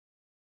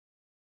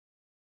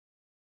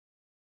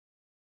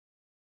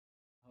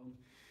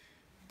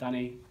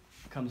Danny,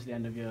 comes to the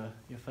end of your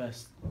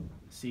first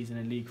season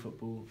in league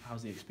football.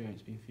 How's the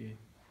experience been for you?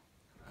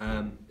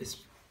 It's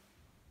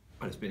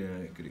been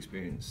a good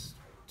experience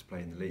to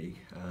play in the league.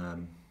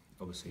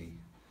 Obviously,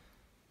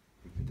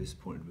 we've been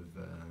disappointed with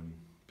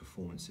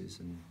performances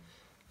and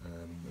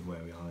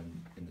where we are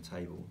in the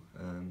table.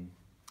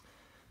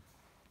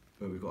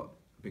 But we've got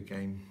a big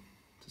game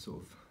to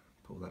sort of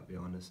pull that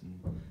behind us and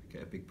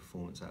get a big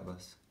performance out of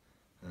us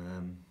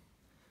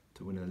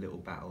to win a little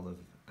battle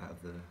out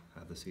of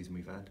the season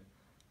we've had,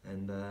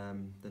 and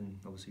then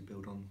obviously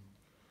build on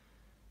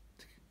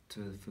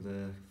for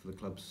the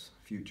club's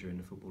future in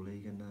the Football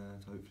League, and to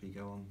hopefully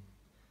go on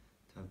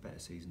to have a better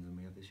season than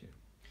we have this year.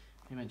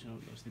 You mentioned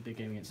obviously the big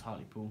game against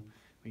Hartlepool,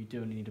 where you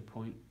do only need a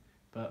point,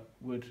 but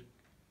would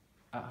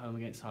at home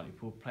against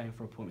Hartlepool playing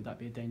for a point, would that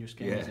be a dangerous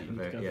game? Yeah, Is it you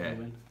need to go for a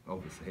win?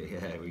 Obviously,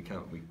 yeah,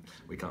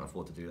 we can't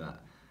afford to do that,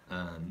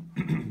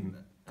 and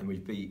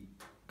we've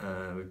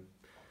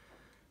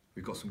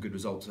got some good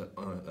results at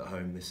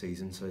home this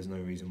season, so there's no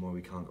reason why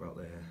we can't go out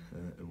there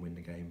and win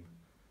the game.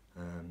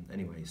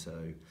 Anyway,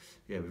 so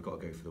yeah, we've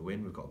got to go for the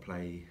win. We've got to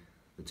play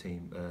the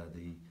team,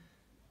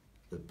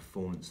 the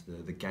performance,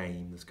 the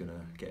game that's going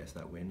to get us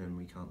that win, and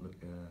we can't look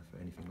for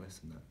anything less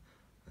than that.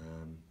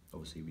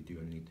 Obviously, we do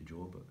only need to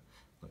draw, but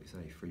like you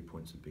say, 3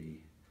 points would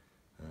be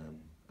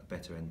a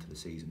better end to the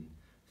season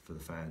for the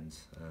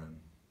fans,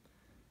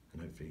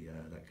 and hopefully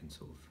that can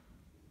sort of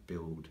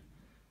build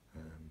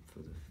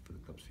for the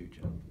club's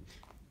future.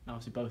 Now,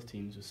 obviously, both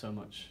teams with so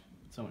much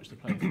to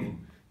play for.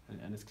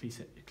 And as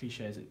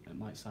cliche as it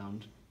might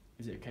sound,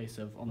 is it a case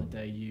of on the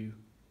day you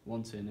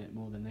wanting it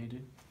more than they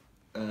do?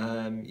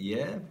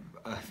 Yeah,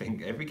 I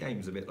think every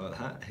game's a bit like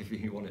that. If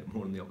you want it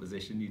more than the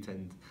opposition, you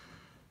tend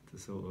to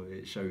sort of,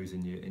 it shows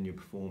in your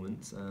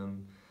performance.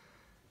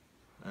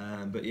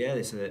 But yeah,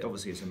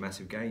 obviously it's a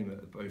massive game.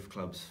 Both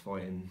clubs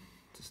fighting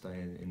to stay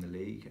in the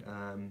league.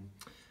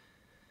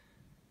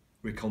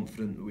 We're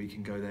confident that we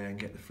can go there and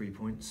get the 3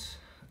 points.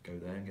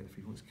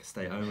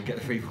 Stay at home and get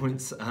the 3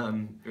 points.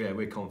 Yeah,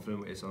 we're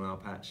confident it's on our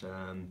patch.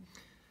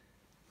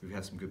 We've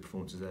had some good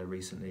performances there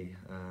recently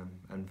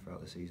and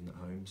throughout the season at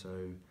home.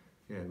 So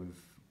yeah,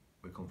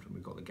 we're confident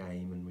we've got the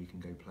game and we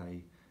can go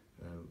play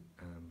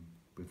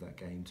with that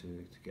game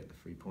to get the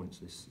 3 points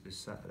this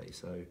Saturday.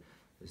 So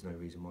there's no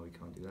reason why we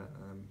can't do that.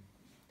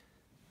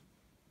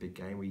 Big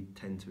game. We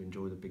tend to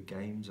enjoy the big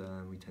games.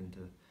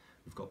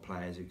 We've got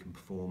players who can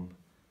perform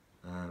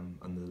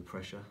under the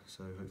pressure.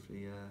 So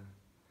hopefully.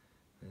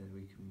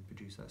 We can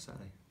produce that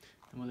Saturday.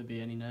 And will there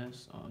be any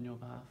nerves on your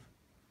behalf?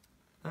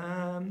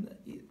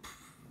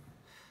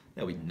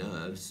 There'll be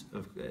nerves.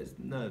 There's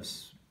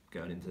nerves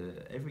going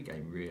into every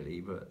game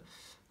really, but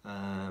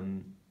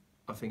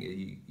I think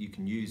you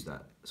can use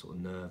that sort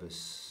of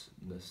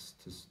nervousness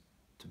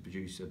to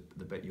produce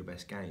your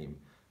best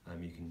game.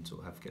 You can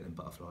sort of get them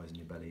butterflies in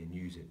your belly and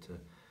use it to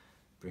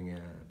bring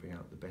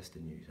out the best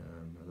in you.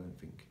 I don't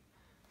think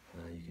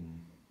you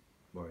can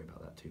worry about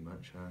that too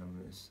much.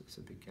 It's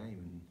a big game,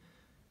 and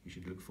you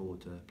should look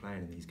forward to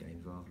playing in these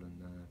games rather than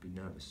be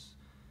nervous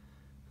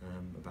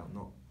about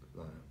not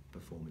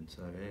performing.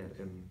 So yeah,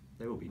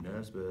 there will be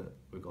nerves, but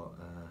we've got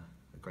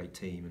a great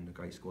team and a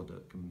great squad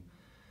that can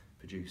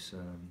produce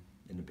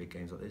in the big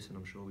games like this, and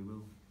I'm sure we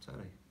will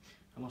Saturday.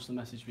 And what's the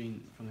message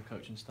been from the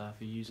coaching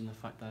staff? Are you using the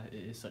fact that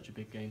it is such a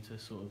big game to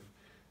sort of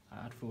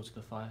add fuel to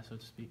the fire, so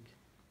to speak?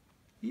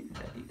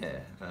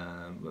 Yeah.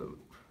 Well,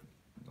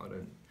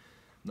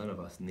 none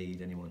of us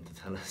need anyone to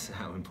tell us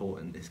how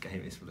important this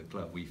game is for the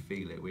club. We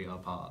feel it. We are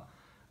part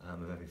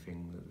of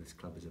everything that this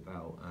club is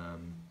about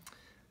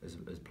as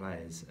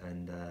players.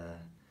 And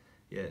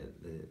yeah,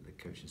 the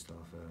coaching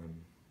staff,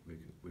 we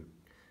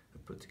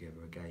have put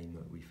together a game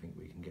that we think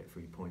we can get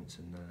 3 points,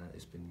 and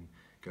it's been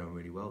going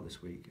really well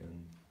this week,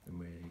 and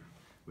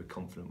we're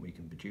confident we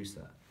can produce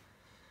that.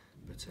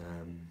 But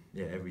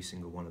yeah, every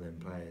single one of them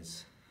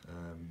players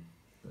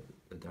that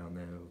are down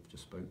there I've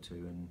just spoke to,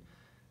 and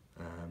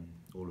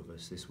all of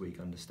us this week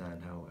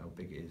understand how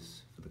big it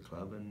is for the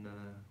club, and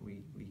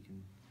we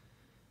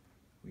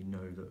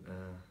know that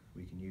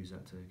we can use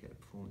that to get a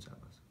performance out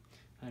of us.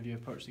 Have you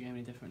approached the game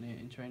any differently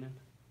in training?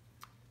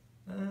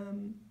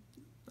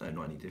 No,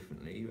 not any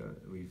differently.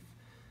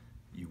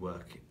 You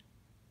work.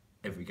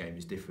 Every game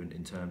is different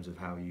in terms of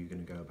how you're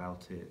going to go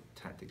about it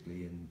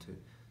tactically and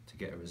to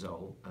get a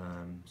result.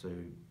 So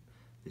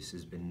this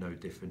has been no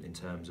different in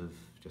terms of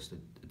just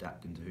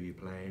adapting to who you're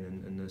playing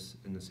and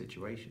the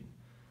situation.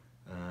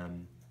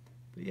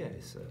 But yeah,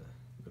 it's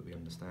that we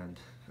understand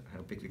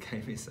how big the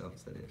game is. I've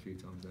said it a few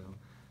times now.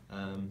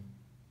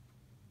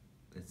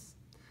 It's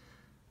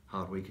a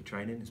hard week of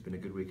training. It's been a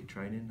good week of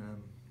training.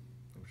 I'm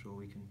sure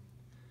we can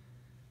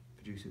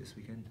produce it this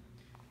weekend.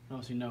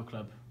 Obviously, no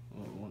club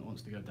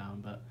wants to go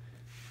down,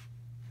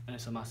 and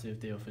it's a massive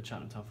deal for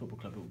Cheltenham Town Football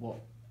Club. But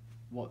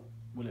what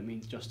will it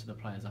mean just to the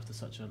players after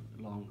such a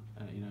long,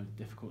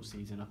 difficult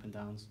season, ups and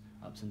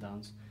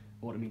downs?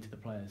 What will it mean to the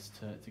players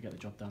to get the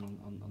job done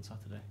on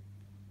Saturday?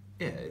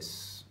 Yeah,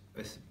 it's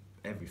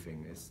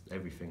everything. It's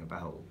everything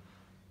about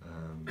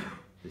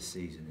this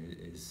season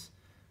is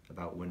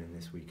about winning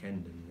this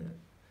weekend, and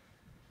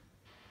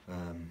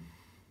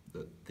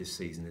that this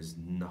season is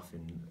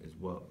nothing, is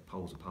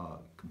poles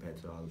apart compared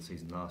to the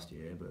season last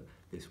year, but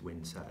this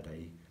win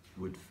Saturday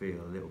would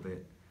feel a little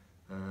bit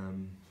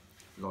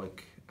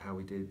like how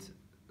we did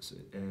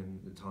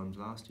the times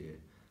last year.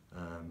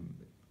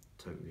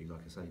 Totally,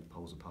 like I say,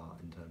 poles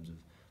apart in terms of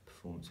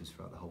performances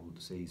throughout the whole of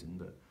the season,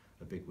 but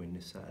a big win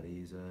this Saturday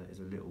is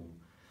a little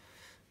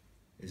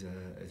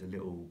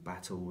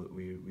battle that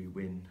we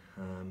win.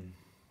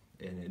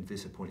 In a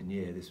disappointing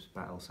year, this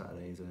battle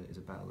Saturday is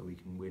a battle that we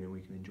can win and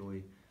we can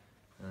enjoy.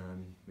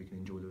 We can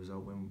enjoy the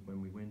result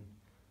when we win,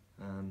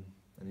 and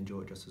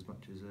enjoy it just as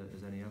much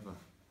as any other.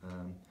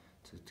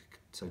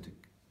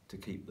 To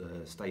keep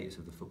the status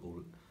of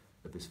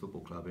this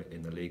football club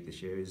in the league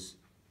this year is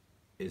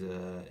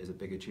a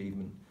big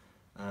achievement.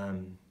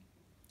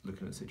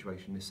 Looking at the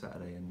situation this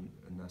Saturday, and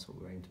that's what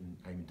we're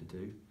aiming to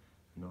do,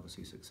 and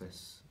obviously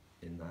success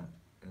in that,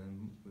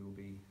 we'll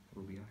be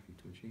happy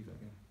to achieve that.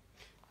 Yeah.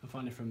 And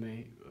finally, from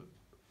me,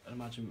 I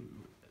imagine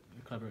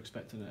the club are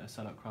expecting a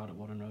sellout crowd at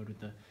Warden Road with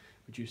the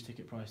reduced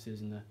ticket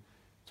prices and the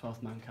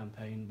 12th man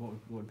campaign. What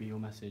would be your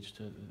message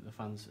to the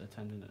fans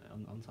attending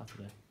on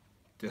Saturday?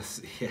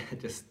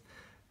 Just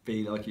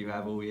be like you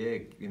have all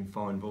year, in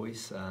fine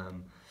voice.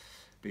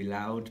 Be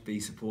loud, be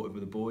supportive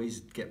of the boys,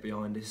 get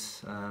behind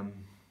us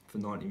for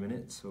 90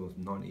 minutes or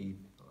 90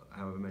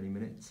 however many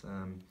minutes.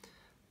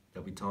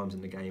 There'll be times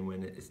in the game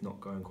when it's not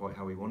going quite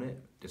how we want it.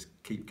 Just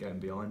keep going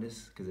behind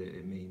us, because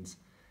it means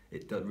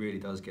really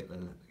does get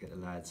the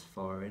lads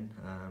firing.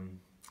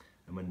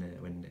 And when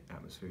the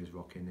atmosphere is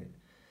rocking,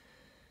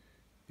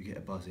 you get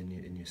a buzz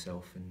in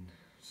yourself, and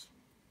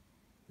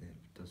it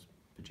does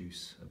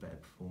produce a better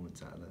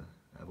performance out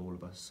of all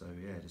of us. So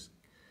yeah, just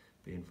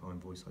be in fine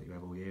voice like you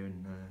have all year,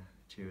 and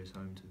cheer us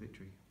home to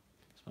victory.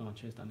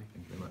 Cheers, Danny.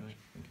 Thank you very much.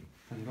 Thank you.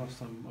 And last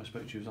time I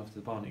spoke to you was after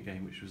the Barnet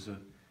game, which was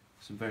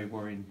some very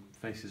worrying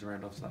faces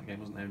around after that game,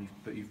 wasn't there?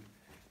 But you've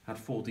had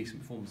 4 decent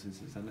performances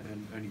since then,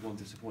 and only 1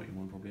 disappointing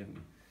one, probably, haven't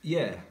you?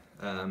 Yeah.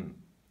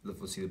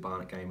 Obviously the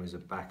Barnet game was a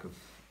back of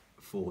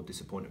 4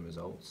 disappointing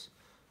results.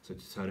 So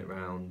to turn it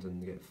round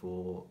and get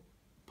 4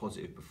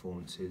 positive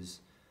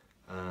performances,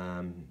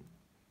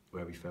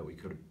 where we felt we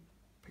could have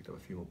picked up a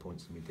few more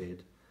points than we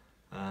did,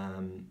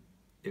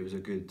 it was a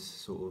good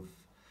sort of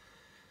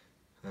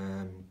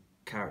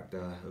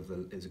character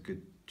it's a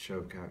good show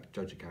of character,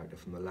 judge of character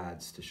from the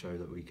lads to show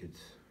that we could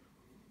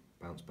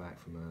bounce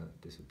back from a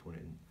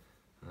disappointing,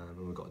 and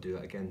we've got to do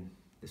that again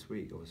this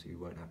week. Obviously we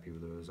weren't happy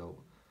with the result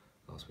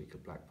last week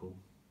at Blackpool,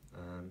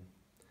 and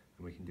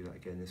we can do that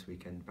again this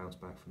weekend, bounce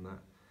back from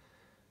that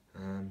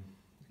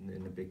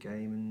in the big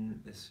game,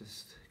 and let's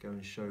just go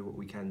and show what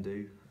we can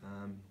do.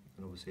 And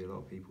obviously a lot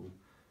of people,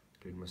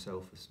 including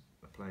myself,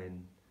 are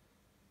playing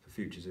for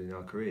futures in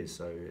our careers,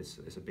 so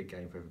it's a big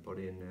game for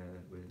everybody, and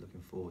we're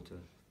looking forward to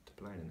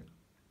playing in it.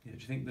 Yeah, do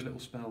you think the little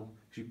spell,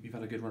 because you've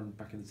had a good run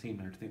back in the team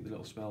now, do you think the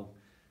little spell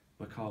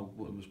where Carl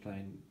Wootton was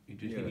playing,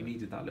 do you think you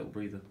needed that little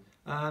breather?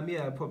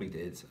 Yeah, I probably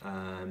did.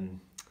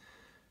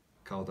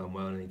 Carl done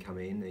well, and he came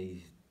in,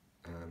 he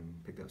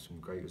picked up some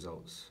great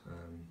results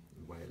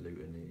away at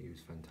Luton. He was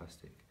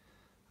fantastic.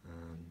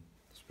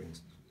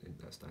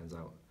 That stands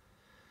out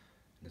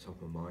in the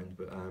top of my mind.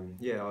 But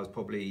yeah, I was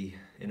probably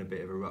in a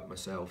bit of a rut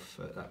myself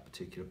at that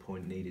particular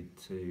point.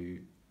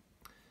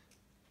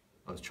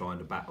 I was trying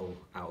to battle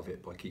out of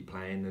it by keep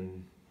playing,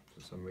 and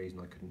for some reason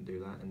I couldn't do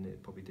that, and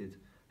it probably did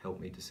help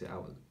me to sit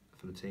out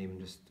for the team and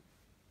just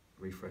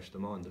refresh the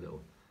mind a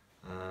little.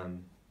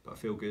 But I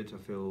feel good. I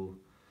feel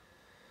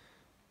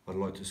I'd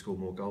like to score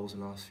more goals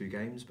the last few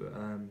games, but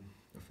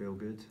I feel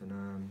good,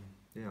 and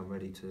yeah, I'm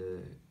ready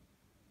to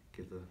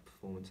give the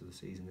performance of the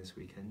season this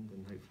weekend,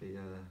 and hopefully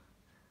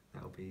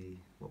that'll be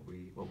what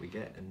we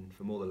get. And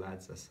from all the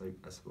lads, that's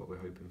what we're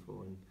hoping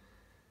for, and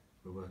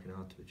we're working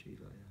hard to achieve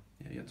that.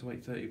 Yeah, you had to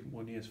wait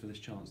 31 years for this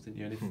chance, didn't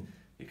you? And if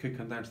it could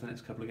come down to the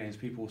next couple of games,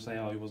 people will say,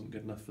 "Oh, he wasn't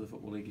good enough for the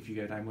Football League." If you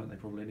go down, won't they?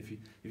 Probably. And if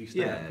you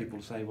stay up, people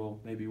will say, "Well,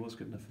 maybe he was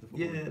good enough for the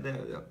Football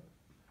League." Yeah,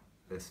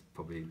 that's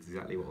probably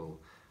exactly what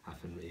will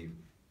happen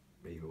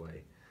either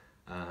way.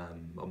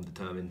 I'm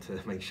determined to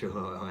make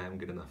sure I am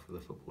good enough for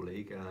the Football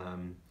League.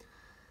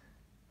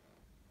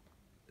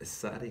 This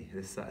Saturday,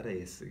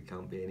 it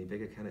can't be any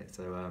bigger, can it?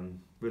 So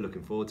we're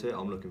looking forward to it.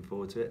 I'm looking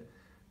forward to it.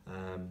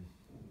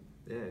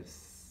 Yeah,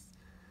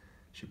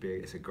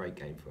 it's a great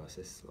game for us.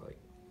 It's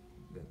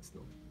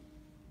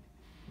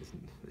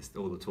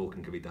all the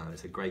talking can be done.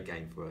 It's a great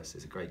game for us.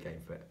 It's a great game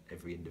for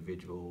every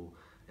individual,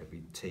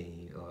 every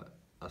team,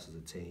 us as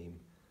a team.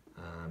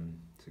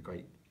 It's a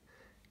great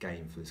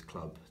game for this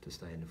club to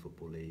stay in the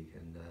Football League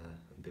and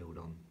build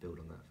on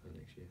that for the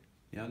next year.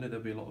 Yeah, I know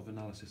there'll be a lot of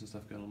analysis and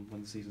stuff going on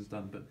when the season's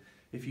done, but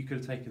if you could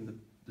have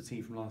taken the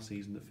team from last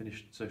season that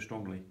finished so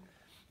strongly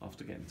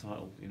after getting the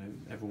title, you know,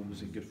 everyone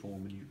was in good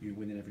form and you were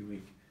winning every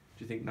week,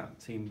 do you think that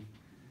team,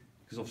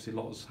 because obviously a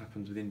lot has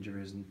happened with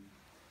injuries and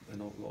a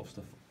lot of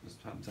stuff has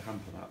happened to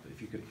hamper that, but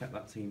if you could have kept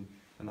that team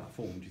and that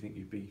form, do you think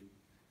you'd be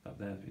up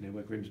there, you know,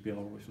 where Grimsby are,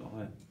 or if not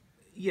higher?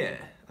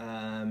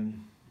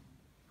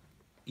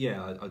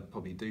 Yeah, I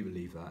probably do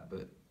believe that,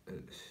 but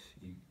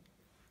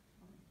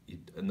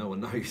no one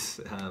knows.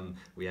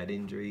 We had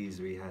injuries,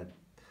 we had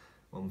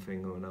one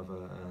thing or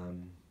another,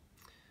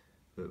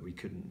 but we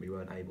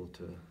weren't able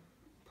to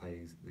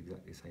play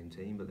exactly the same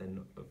team. But then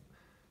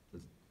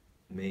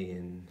me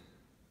and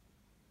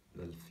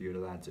the few of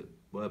the lads that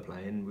were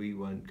playing, we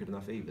weren't good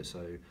enough either.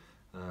 So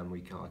I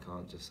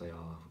can't just say,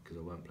 because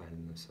I weren't playing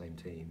in the same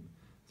team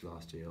as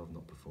last year, I've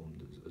not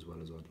performed as well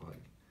as I'd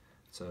like.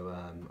 So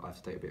I have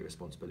to take a bit of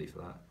responsibility for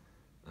that.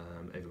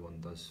 Everyone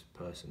does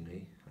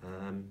personally,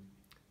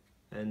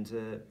 and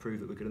prove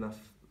that we're good enough.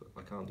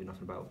 I can't do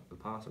nothing about the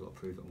past. I've got to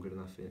prove that I'm good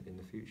enough in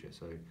the future.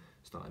 So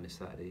starting this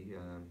Saturday,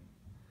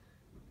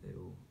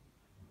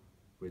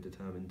 we're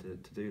determined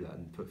to do that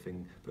and put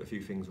a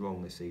few things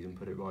wrong this season,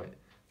 put it right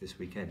this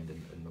weekend,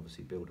 and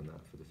obviously build on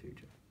that for the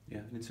future. Yeah,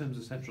 and in terms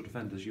of central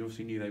defenders, you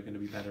obviously knew they were going to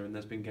be better, and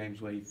there's been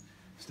games where you've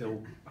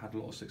still had a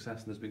lot of success,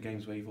 and there's been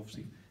games where you've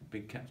obviously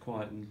been kept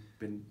quiet and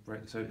been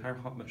great. So how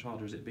much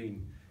harder has it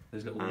been,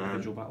 those little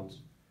individual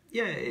battles?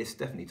 Yeah, it's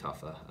definitely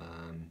tougher.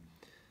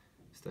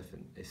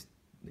 It's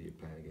you're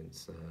playing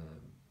against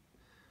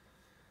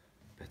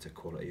better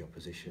quality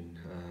opposition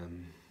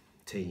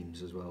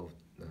teams as well.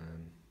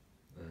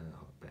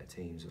 Better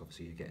teams.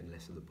 Obviously, you're getting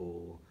less of the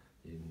ball.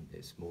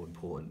 It's more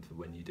important for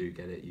when you do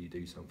get it, you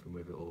do something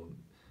with it, or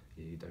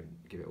you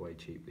don't give it away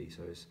cheaply.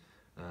 So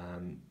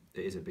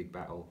it is a big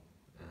battle.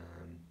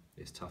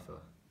 It's tougher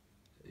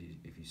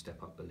if you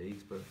step up the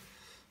leagues, but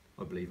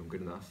I believe I'm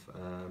good enough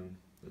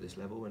at this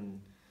level,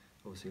 and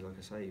obviously, like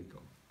I say, you've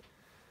got to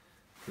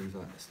prove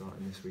that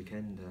starting this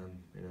weekend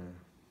in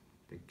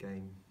a big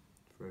game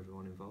for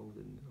everyone involved,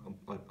 and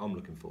I'm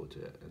looking forward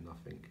to it, and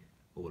I think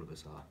all of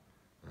us are.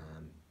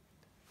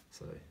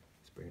 So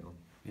let's bring it on.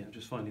 Yeah,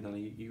 just finally,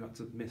 Danny, you had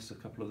to miss a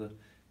couple of the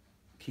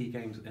key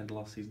games at the end of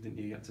last season, didn't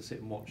you? You had to sit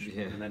and watch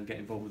and then get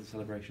involved with the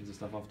celebrations and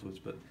stuff afterwards,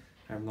 but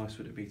how nice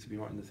would it be to be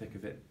right in the thick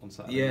of it on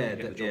Saturday?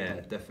 Yeah,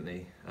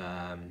 definitely.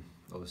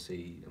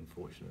 Obviously,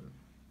 unfortunate.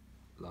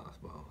 I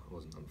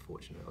wasn't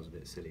unfortunate. I was a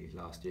bit silly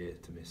last year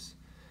to miss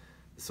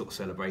the sort of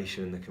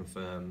celebration, the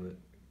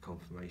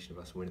confirmation of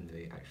us winning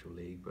the actual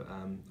league. But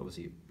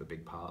obviously, a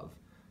big part of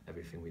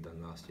everything we've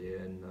done last year,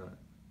 and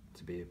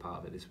to be a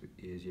part of it this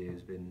year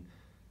has been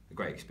a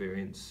great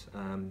experience.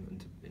 And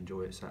to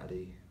enjoy it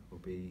Saturday will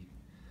be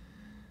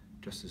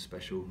just as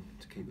special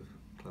to keep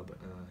the club,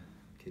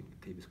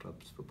 keep his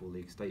club's football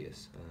league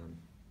status,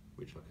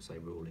 which, like I say,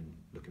 we're all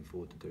looking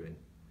forward to doing.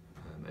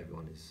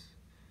 Everyone is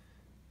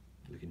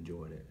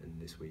enjoying it, and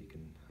this week,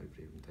 and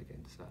hopefully we can take it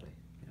into Saturday.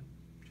 Yeah.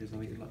 Cheers,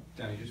 Danny. Good luck.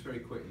 Danny, just very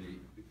quickly,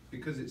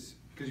 because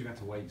you've had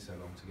to wait so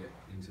long to get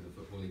into the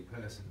Football League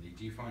personally,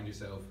 do you find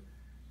yourself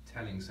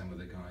telling some of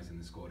the guys in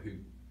the squad who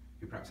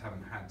perhaps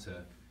haven't had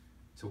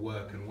to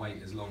work and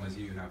wait as long as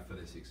you have for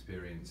this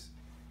experience,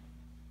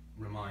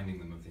 reminding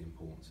them of the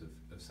importance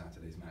of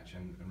Saturday's match,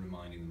 and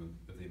reminding them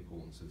of the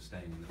importance of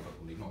staying in the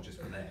Football League, not just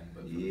for them,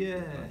 but for the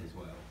club as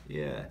well?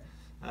 Yeah.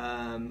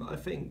 I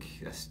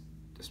think that's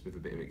just with a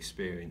bit of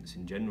experience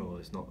in general.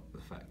 It's not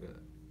the fact that,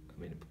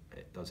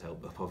 it does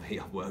help that probably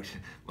I've worked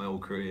my whole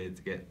career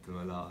to get to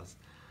my last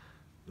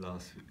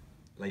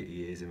later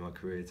years in my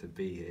career to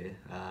be here.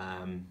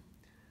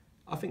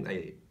 I think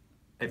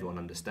everyone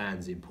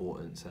understands the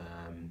importance.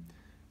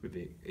 With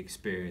the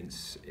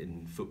experience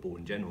in football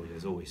in general,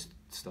 there's always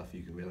stuff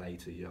you can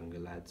relate to younger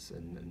lads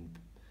and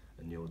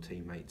your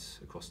teammates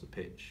across the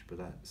pitch, but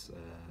that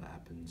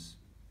happens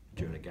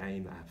during a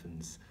game, that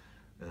happens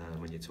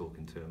when you're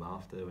talking to them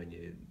after, when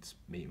you're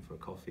meeting for a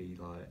coffee,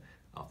 like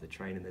after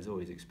training. There's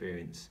always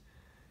experience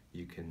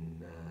you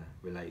can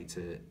relate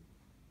to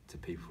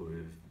people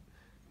who've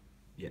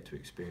yet to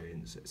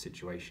experience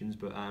situations,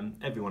 but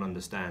everyone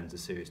understands the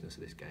seriousness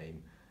of this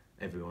game.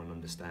 Everyone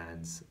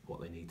understands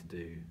what they need to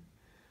do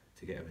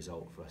to get a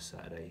result for us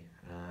Saturday,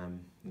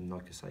 and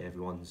like I say,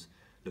 everyone's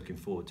looking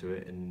forward to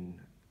it, and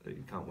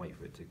we can't wait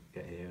for it to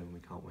get here, and we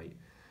can't wait.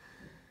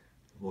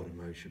 Warden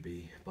Road should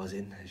be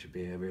buzzing. There should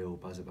be a real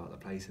buzz about the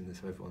place, and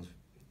so everyone's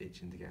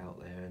itching to get out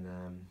there,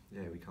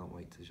 and we can't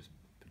wait to just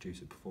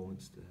produce a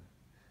performance to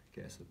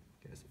get us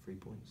the 3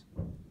 points.